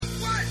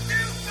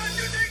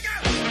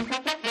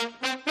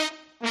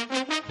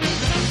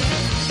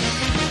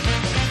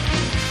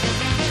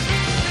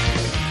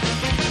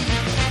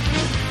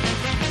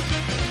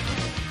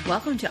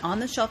Welcome to On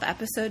the Shelf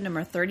episode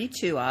number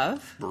 32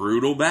 of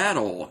Brutal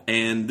Battle.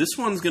 And this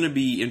one's going to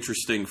be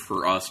interesting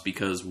for us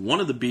because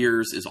one of the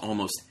beers is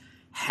almost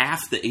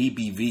half the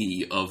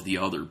ABV of the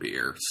other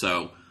beer.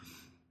 So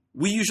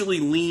we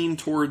usually lean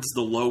towards the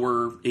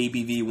lower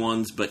ABV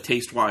ones, but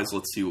taste-wise,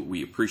 let's see what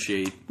we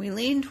appreciate. We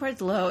lean towards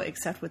low,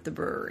 except with the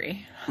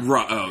brewery.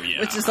 Right, oh,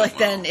 yeah. Which is like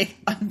then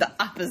the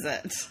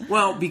opposite.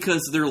 Well,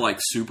 because they're like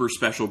super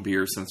special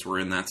beers since we're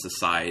in that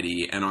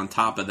society. And on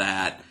top of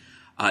that,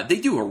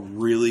 they do a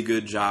really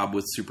good job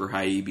with super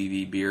high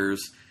ABV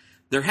beers.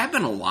 There have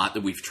been a lot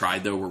that we've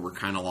tried, though, where we're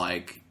kind of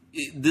like,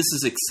 this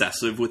is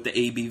excessive with the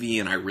ABV,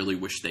 and I really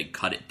wish they'd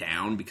cut it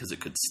down because it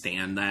could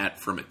stand that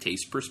from a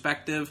taste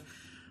perspective.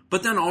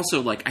 But then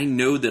also, like, I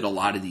know that a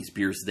lot of these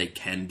beers, they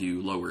can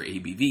do lower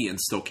ABV and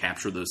still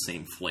capture those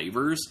same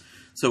flavors.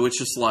 So it's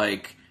just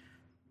like,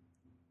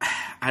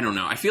 I don't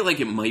know. I feel like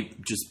it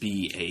might just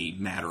be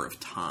a matter of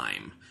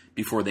time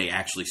before they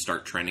actually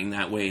start trending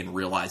that way and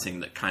realizing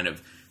that kind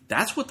of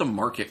that's what the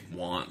market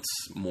wants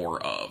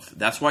more of.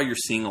 That's why you're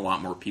seeing a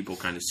lot more people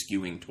kind of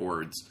skewing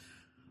towards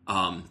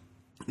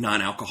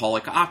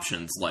non-alcoholic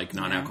options, like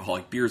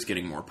non-alcoholic beers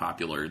getting more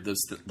popular. This,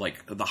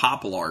 like the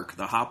Hop Lark,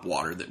 the hop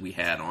water that we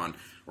had on,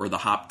 or the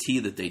hop tea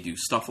that they do,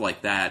 stuff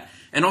like that.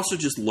 And also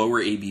just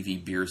lower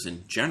ABV beers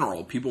in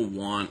general. People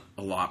want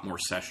a lot more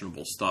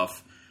sessionable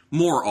stuff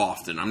more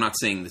often. I'm not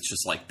saying that's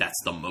just like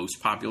that's the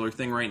most popular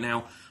thing right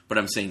now, but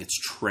I'm saying it's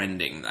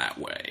trending that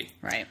way.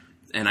 Right.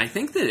 And I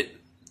think that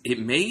it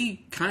may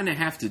kind of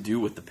have to do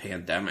with the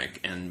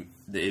pandemic and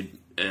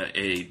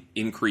a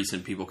increase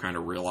in people kind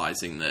of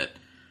realizing that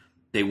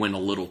they went a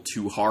little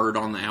too hard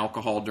on the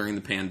alcohol during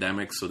the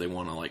pandemic, so they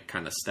want to like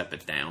kind of step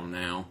it down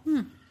now.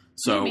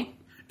 So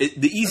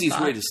the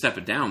easiest way to step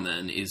it down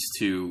then is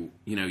to,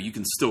 you know, you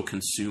can still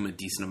consume a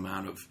decent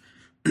amount of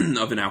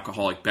an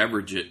alcoholic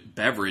beverage,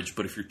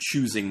 but if you're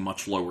choosing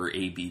much lower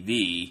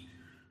ABV,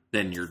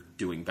 then you're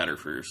doing better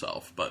for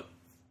yourself. But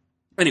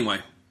anyway,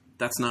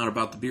 that's not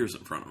about the beers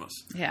in front of us.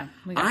 Yeah,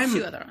 we got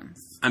two other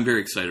ones. I'm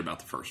very excited about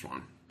the first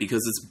one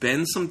because it's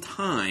been some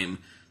time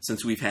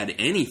since we've had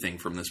anything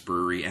from this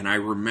brewery, and I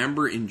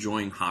remember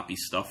enjoying hoppy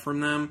stuff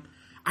from them.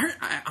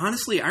 I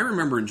honestly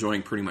remember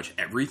enjoying pretty much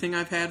everything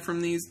I've had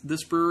from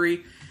this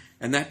brewery,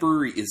 and that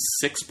brewery is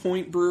Six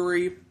Point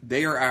Brewery.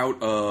 They are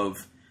out of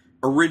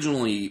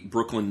originally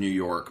Brooklyn, New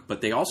York, but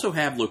they also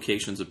have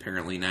locations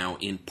apparently now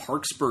in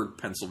Parksburg,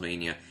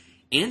 Pennsylvania,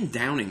 and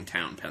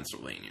Downingtown,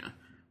 Pennsylvania,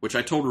 which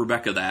I told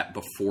Rebecca that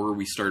before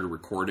we started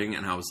recording,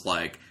 and I was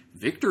like,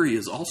 Victory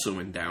is also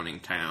in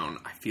Downingtown.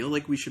 I feel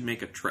like we should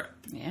make a trip.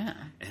 Yeah.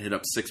 And hit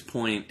up Six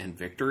Point and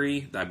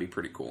Victory. That'd be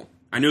pretty cool.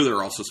 I know there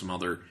are also some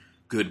other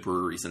good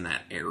breweries in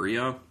that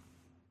area.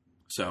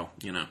 So,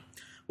 you know,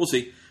 we'll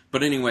see.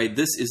 But anyway,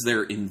 this is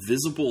their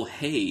Invisible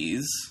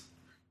Haze.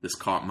 This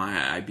caught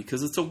my eye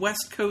because it's a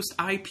West Coast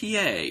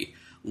IPA.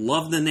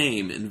 Love the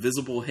name,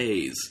 Invisible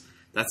Haze.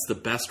 That's the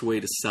best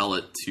way to sell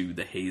it to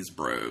the Haze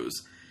Bros.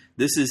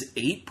 This is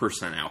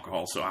 8%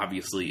 alcohol, so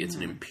obviously it's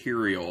an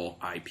Imperial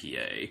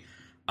IPA.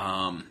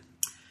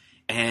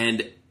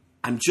 And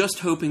I'm just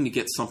hoping to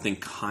get something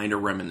kind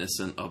of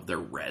reminiscent of their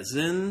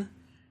resin.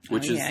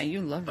 Which is,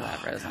 you love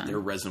that resin. God, their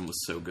resin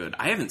was so good.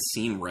 I haven't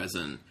seen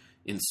resin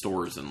in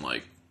stores in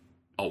like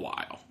a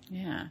while.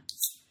 Yeah.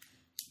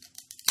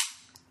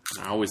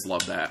 I always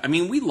love that. I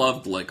mean, we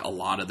loved like a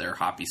lot of their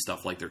hoppy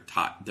stuff, like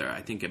their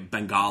I think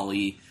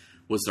Bengali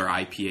was their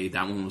IPA.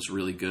 That one was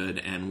really good.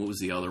 And what was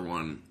the other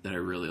one that I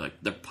really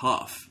liked? The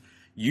Puff.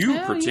 You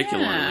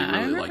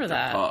particularly really liked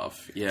the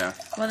Puff. Yeah.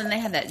 Well, then they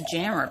had that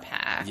Jammer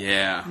pack.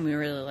 Yeah. And we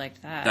really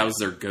liked that. That was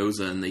their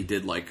Goza, and they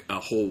did like a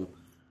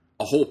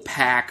whole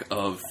pack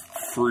of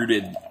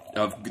fruited,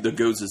 of the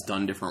Gozas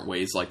done different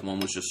ways. Like one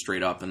was just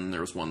straight up, and then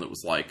there was one that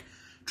was like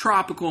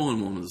tropical,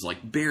 and one was like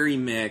berry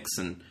mix.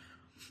 And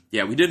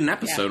yeah, we did an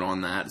episode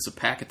on that. It's a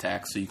pack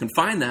attack. So you can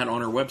find that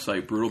on our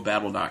website,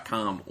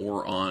 brutalbattle.com,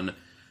 or on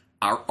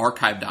our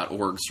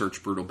archive.org,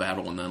 search Brutal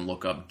Battle, and then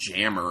look up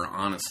Jammer,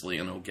 honestly,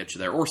 and it'll get you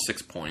there. Or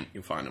 6 Point,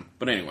 you'll find them.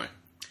 But anyway.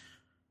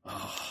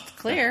 Oh, it's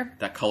clear.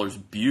 That color's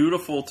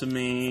beautiful to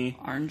me.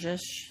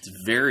 Orangish. It's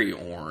very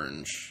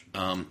orange.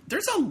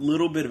 There's a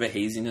little bit of a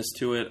haziness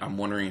to it. I'm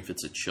wondering if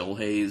it's a chill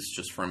haze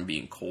just from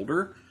being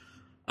colder.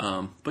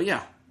 But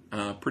yeah,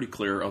 pretty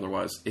clear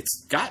otherwise.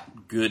 It's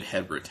got good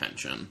head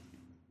retention.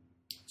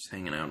 Just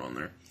hanging out on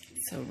there.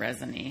 So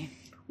resiny.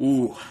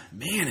 Ooh,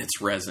 man,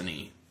 it's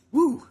resiny.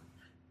 Woo.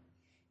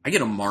 I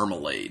get a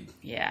marmalade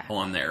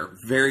on there.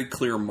 Very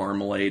clear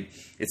marmalade.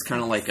 It's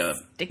kind of like a...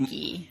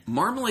 Sticky.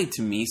 Marmalade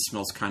to me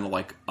smells kind of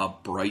like a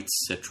bright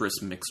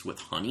citrus mixed with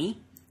honey.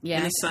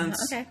 Yeah. In a sense.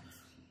 Okay.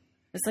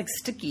 It's like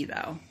sticky,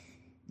 though.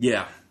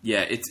 Yeah.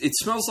 Yeah. It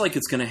smells like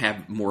it's going to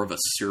have more of a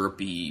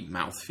syrupy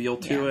mouthfeel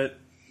to it.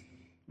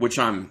 Which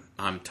I'm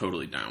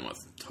totally down with.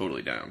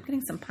 Totally down.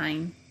 Getting some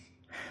pine.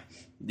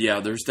 Yeah,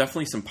 there's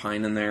definitely some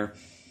pine in there.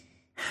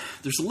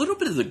 There's a little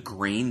bit of the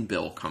grain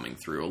bill coming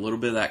through. A little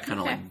bit of that kind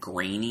of like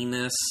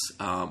graininess,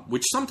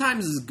 which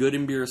sometimes is good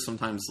in beer,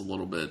 sometimes a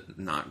little bit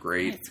not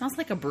great. It smells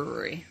like a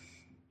brewery.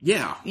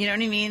 Yeah. You know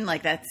what I mean?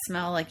 Like that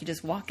smell, like you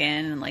just walk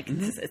in and like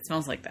it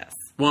smells like this.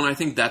 Well, and I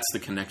think that's the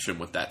connection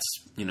with that,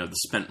 the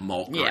spent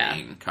malt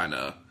grain kind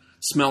of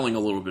smelling a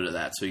little bit of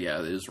that. So yeah,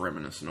 it is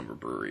reminiscent of a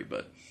brewery,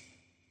 but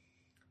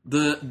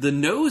the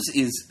nose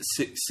is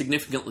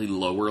significantly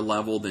lower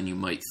level than you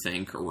might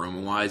think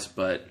aroma-wise,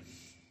 but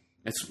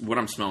it's what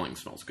I'm smelling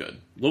smells good.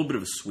 A little bit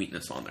of a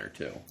sweetness on there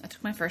too. I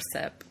took my first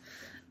sip.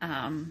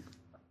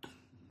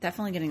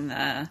 Definitely getting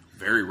the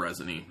very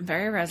resiny,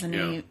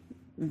 yeah.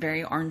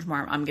 Very orange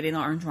I'm getting the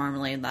orange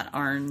marmalade, that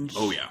orange.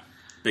 Oh yeah,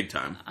 big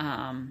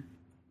time.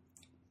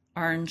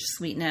 Orange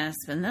sweetness,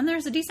 and then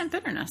there's a decent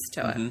bitterness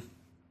to it.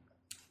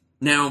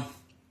 Now,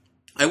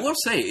 I will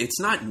say it's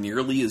not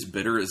nearly as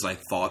bitter as I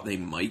thought they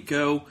might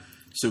go.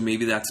 So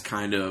maybe that's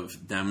kind of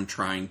them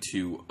trying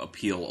to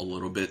appeal a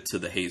little bit to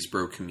the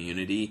Hazebro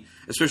community,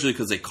 especially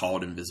because they call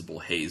it Invisible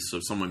Haze. So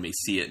someone may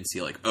see it and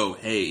see like, oh,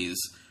 haze,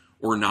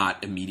 or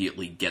not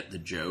immediately get the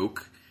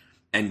joke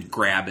and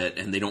grab it,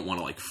 and they don't want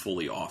to like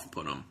fully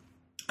off-put them.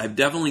 I've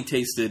definitely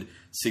tasted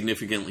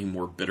significantly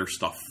more bitter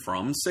stuff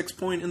from 6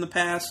 Point in the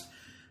past.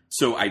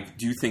 So I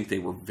do think they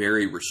were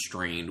very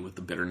restrained with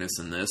the bitterness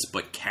in this,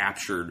 but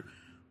captured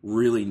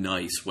really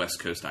nice West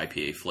Coast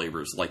IPA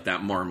flavors, like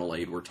that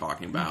marmalade we're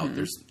talking about.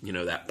 There's,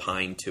 that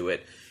pine to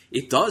it.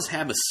 It does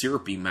have a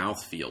syrupy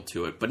mouthfeel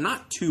to it, but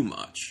not too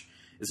much.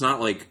 It's not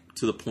like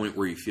to the point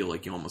where you feel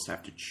like you almost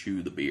have to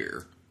chew the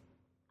beer.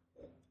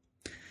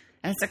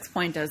 And 6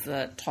 Point does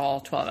the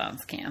tall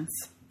 12-ounce cans.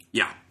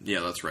 Yeah,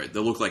 that's right. They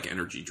look like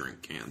energy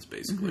drink cans,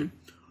 basically.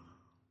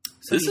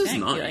 So this is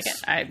nice. You like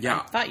it? I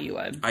thought you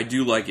would. I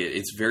do like it.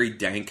 It's very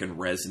dank and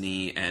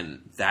resiny,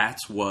 and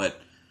that's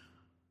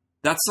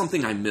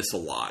something I miss a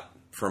lot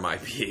from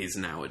IPAs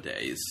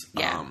nowadays.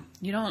 Yeah,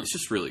 it's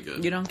just really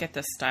good. You don't get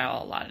this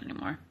style a lot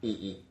anymore.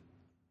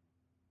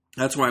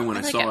 That's why when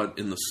I saw it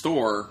in the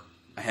store,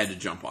 I had to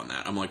jump on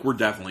that. I'm like, we're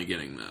definitely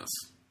getting this.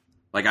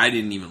 Like, I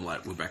didn't even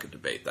let Rebecca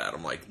debate that.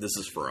 I'm like, this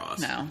is for us.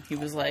 No, he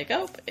was like,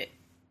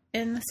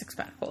 in the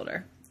 6-pack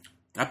holder.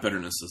 That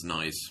bitterness is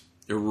nice.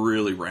 It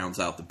really rounds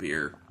out the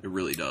beer. It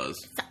really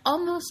does. It's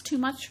almost too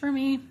much for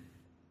me.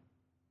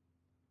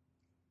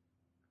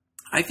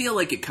 I feel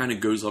like it kind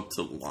of goes up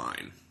to the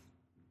line.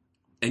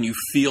 And you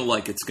feel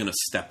like it's going to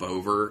step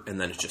over,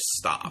 and then it just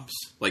stops.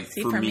 Like,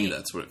 for me,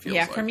 that's what it feels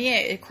like. Yeah, for me,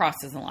 it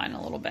crosses the line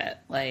a little bit.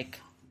 Like,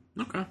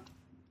 okay.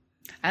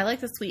 I like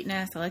the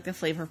sweetness. I like the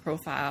flavor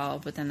profile.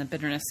 But then the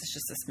bitterness is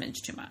just a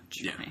smidge too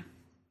much for me.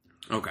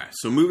 Okay,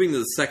 so moving to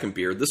the second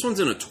beer. This one's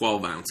in a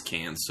 12-ounce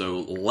can, so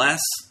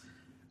less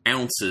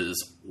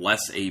ounces,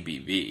 less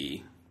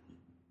ABV.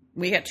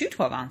 We got 2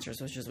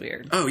 12-ounces, which is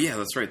weird. Oh, yeah,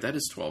 that's right. That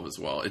is 12 as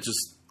well. It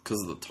just,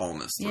 because of the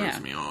tallness, throws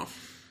me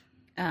off.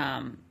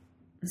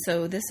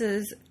 So this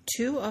is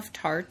 2 of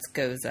Tarts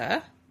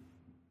Goza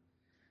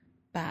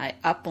by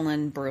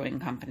Upland Brewing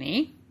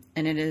Company.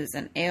 And it is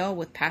an ale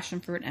with passion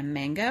fruit and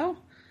mango.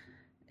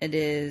 It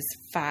is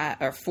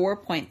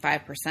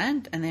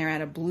 4.5%, and they're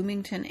out of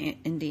Bloomington,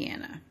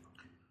 Indiana.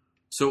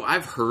 So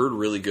I've heard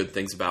really good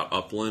things about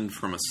Upland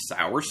from a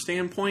sour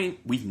standpoint.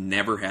 We've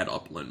never had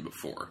Upland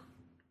before.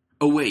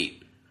 Oh,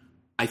 wait.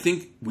 I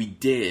think we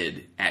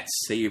did at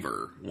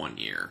Savor one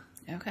year.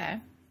 Okay.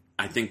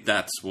 I think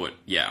that's what,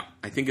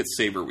 I think it's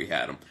Savor we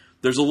had them.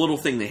 There's a little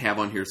thing they have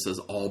on here that says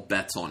all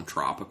bets on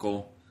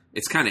tropical.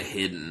 It's kind of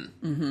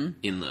hidden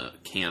in the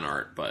can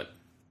art, but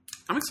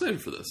I'm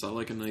excited for this. I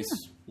like a nice,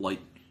 light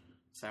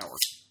sour.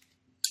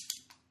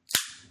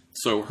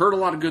 So, heard a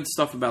lot of good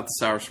stuff about the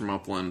sours from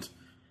Upland.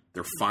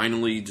 They're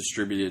finally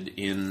distributed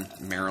in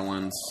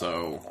Maryland,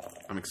 so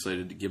I'm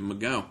excited to give them a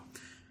go.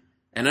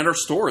 And at our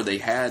store, they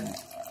had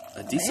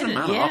a decent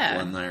amount of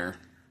Upland there.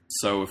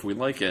 So, if we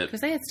like it...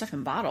 Because they had stuff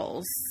in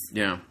bottles.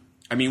 Yeah.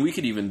 I mean, we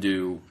could even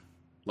do,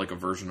 like, a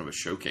version of a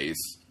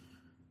showcase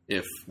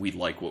if we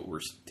like what we're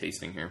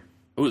tasting here.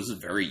 Oh, this is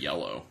very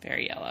yellow.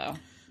 Very yellow.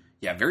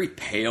 Yeah, very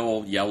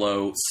pale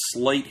yellow,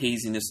 slight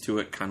haziness to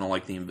it, kind of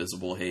like the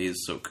Invisible Haze,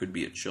 so it could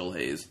be a chill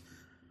haze.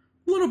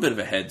 A little bit of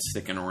a head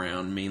sticking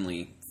around,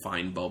 mainly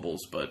fine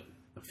bubbles, but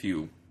a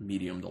few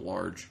medium to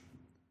large.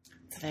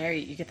 It's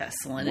you get that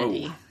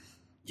salinity. Whoa.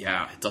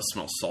 Yeah, it does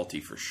smell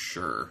salty for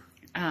sure.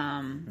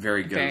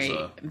 Very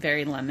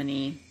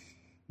lemony.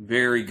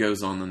 Very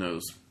goes on the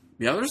nose.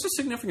 Yeah, there's a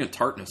significant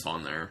tartness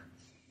on there.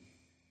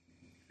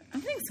 I'm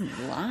getting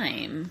some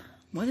lime.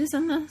 What is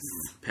in this?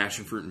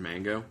 Passion fruit and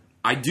mango.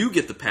 I do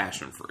get the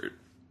passion fruit.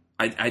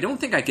 I don't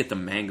think I get the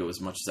mango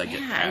as much as I get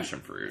passion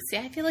fruit. See,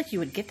 I feel like you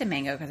would get the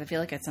mango because I feel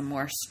like it's a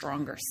more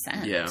stronger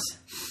scent. Yeah.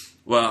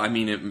 Well, I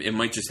mean, it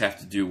might just have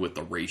to do with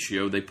the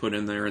ratio they put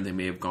in there. They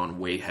may have gone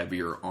way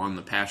heavier on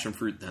the passion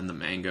fruit than the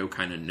mango,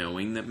 kind of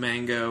knowing that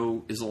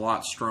mango is a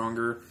lot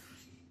stronger.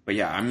 But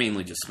yeah, I'm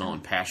mainly just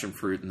smelling passion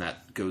fruit, and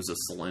that goes a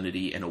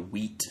salinity and a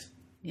wheat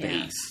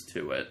base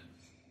to it.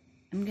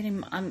 I'm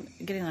getting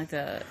like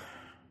the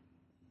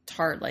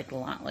tart, like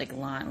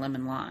lime,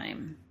 lemon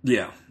lime.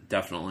 Yeah,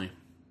 definitely.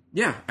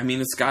 Yeah, I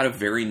mean, it's got a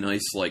very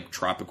nice, like,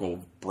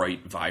 tropical,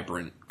 bright,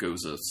 vibrant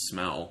Goza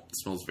smell. It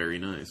smells very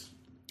nice.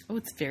 Oh,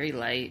 it's very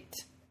light.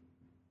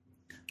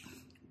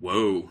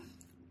 Whoa.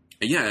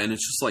 Yeah, and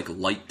it's just like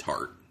light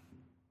tart.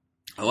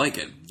 I like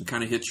it. It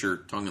kind of hits your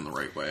tongue in the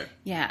right way.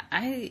 Yeah,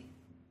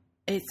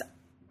 it's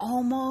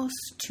almost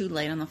too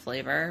light on the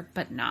flavor,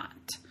 but not.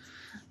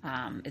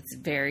 It's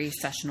very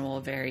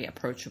sessionable, very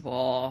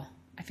approachable.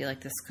 I feel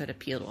like this could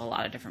appeal to a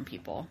lot of different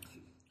people.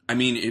 I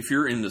mean, if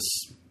you're in this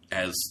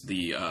as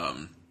the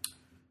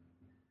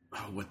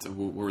what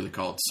were they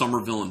called?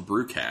 Somerville and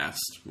Brewcast,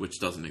 which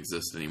doesn't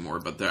exist anymore,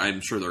 but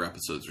I'm sure their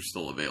episodes are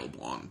still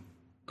available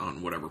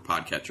on whatever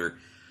podcatcher.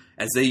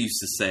 As they used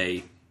to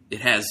say,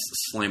 it has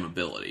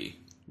slammability.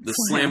 The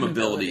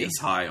slammability is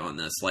high on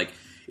this. Like,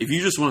 if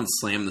you just want to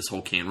slam this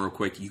whole can real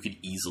quick, you could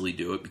easily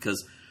do it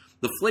because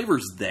the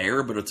flavor's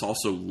there, but it's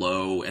also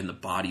low and the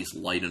body's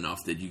light enough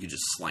that you could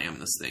just slam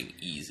this thing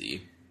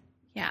easy.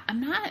 Yeah,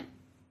 I'm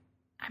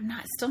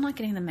still not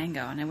getting the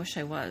mango, and I wish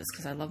I was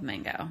because I love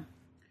mango.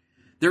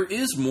 There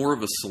is more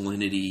of a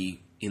salinity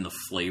in the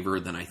flavor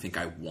than I think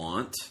I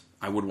want.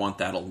 I would want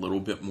that a little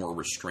bit more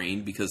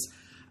restrained because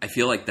I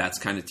feel like that's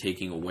kind of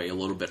taking away a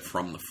little bit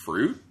from the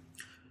fruit.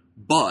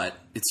 But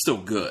it's still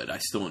good. I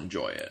still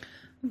enjoy it.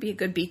 It'd be a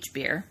good beach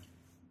beer.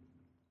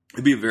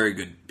 It'd be a very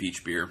good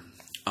beach beer.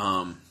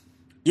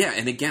 Yeah,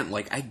 and again,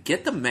 like, I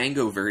get the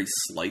mango very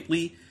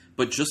slightly,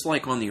 but just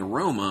like on the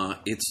aroma,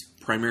 it's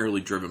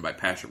primarily driven by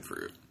passion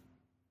fruit.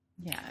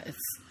 Yeah, it's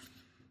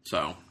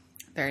so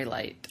very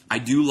light. I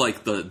do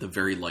like the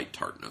very light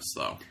tartness,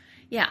 though.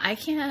 Yeah, I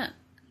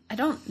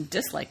don't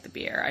dislike the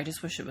beer. I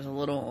just wish there was a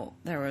little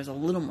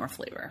more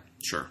flavor.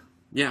 Sure.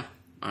 Yeah,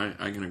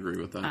 I can agree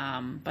with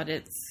that. But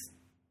it's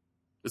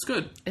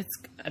good.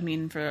 I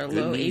mean, for a Good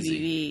low and easy.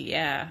 ABV,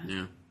 yeah.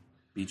 Yeah.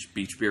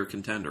 Beach beer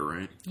contender,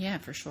 right? Yeah,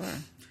 for sure.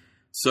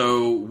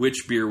 So,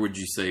 which beer would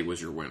you say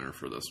was your winner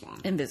for this one?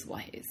 Invisible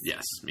Haze.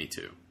 Yes, me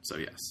too. So,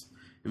 yes.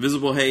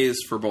 Invisible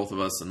Haze for both of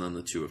us, and then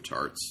the Two of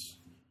Tarts,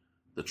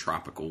 the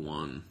tropical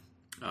one,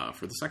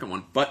 for the second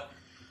one. But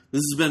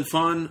this has been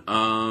fun.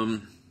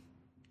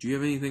 Do you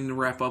have anything to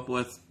wrap up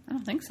with? I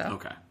don't think so.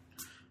 Okay.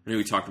 I know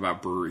we talked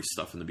about brewery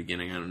stuff in the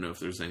beginning. I don't know if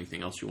there's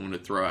anything else you wanted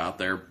to throw out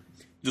there,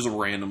 just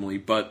randomly.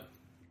 But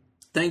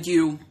thank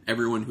you,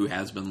 everyone who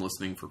has been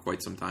listening for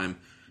quite some time.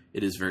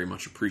 It is very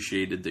much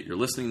appreciated that you're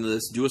listening to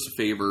this. Do us a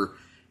favor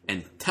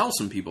and tell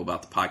some people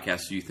about the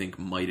podcast who you think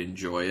might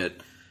enjoy it.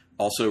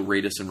 Also,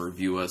 rate us and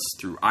review us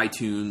through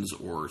iTunes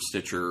or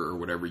Stitcher or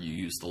whatever you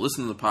use to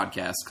listen to the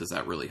podcast, because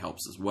that really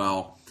helps as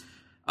well.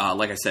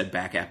 Like I said,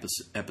 back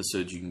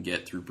episodes you can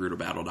get through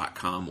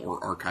BrutalBattle.com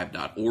or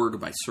archive.org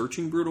by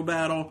searching Brutal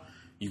Battle.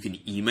 You can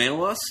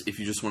email us if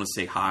you just want to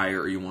say hi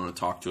or you want to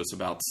talk to us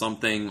about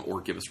something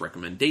or give us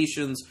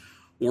recommendations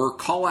or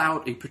call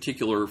out a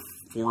particular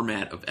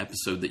format of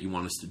episode that you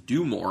want us to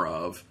do more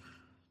of.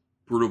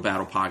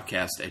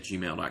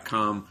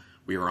 BrutalBattlePodcast@gmail.com.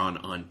 We are on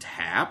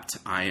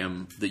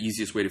Untappd. The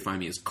easiest way to find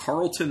me is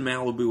Carlton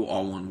Malibu,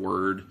 all one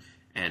word,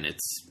 and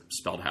it's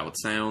spelled how it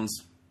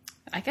sounds.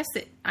 I guess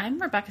I'm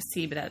Rebecca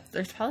C, but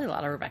there's probably a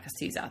lot of Rebecca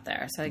C's out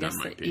there. So I guess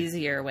the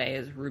easier way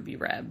is Ruby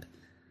Reb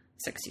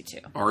 62.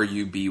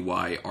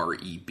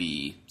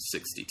 RUBYREB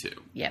 62.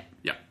 Yep.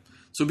 Yep.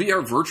 So be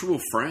our virtual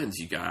friends,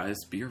 you guys.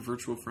 Be our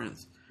virtual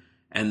friends.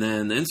 And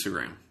then the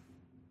Instagram.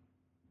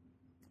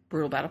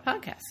 Brutal Battle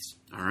Podcast.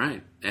 All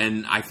right.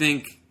 And I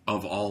think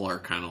of all our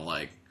kind of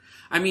like,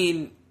 I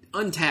mean,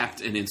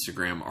 Untappd and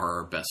Instagram are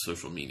our best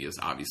social medias,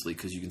 obviously,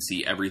 because you can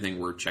see everything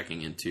we're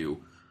checking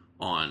into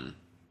on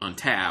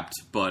Untappd,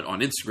 but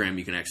on Instagram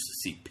you can actually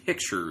see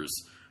pictures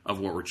of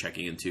what we're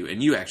checking into,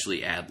 and you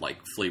actually add like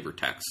flavor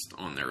text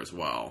on there as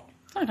well.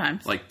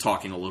 Sometimes. Like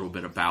talking a little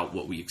bit about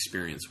what we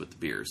experience with the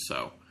beers.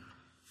 So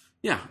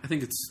yeah, I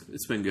think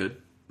it's been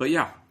good. But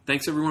yeah,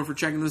 thanks everyone for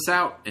checking this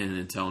out, and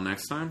until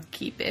next time,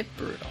 keep it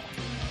brutal.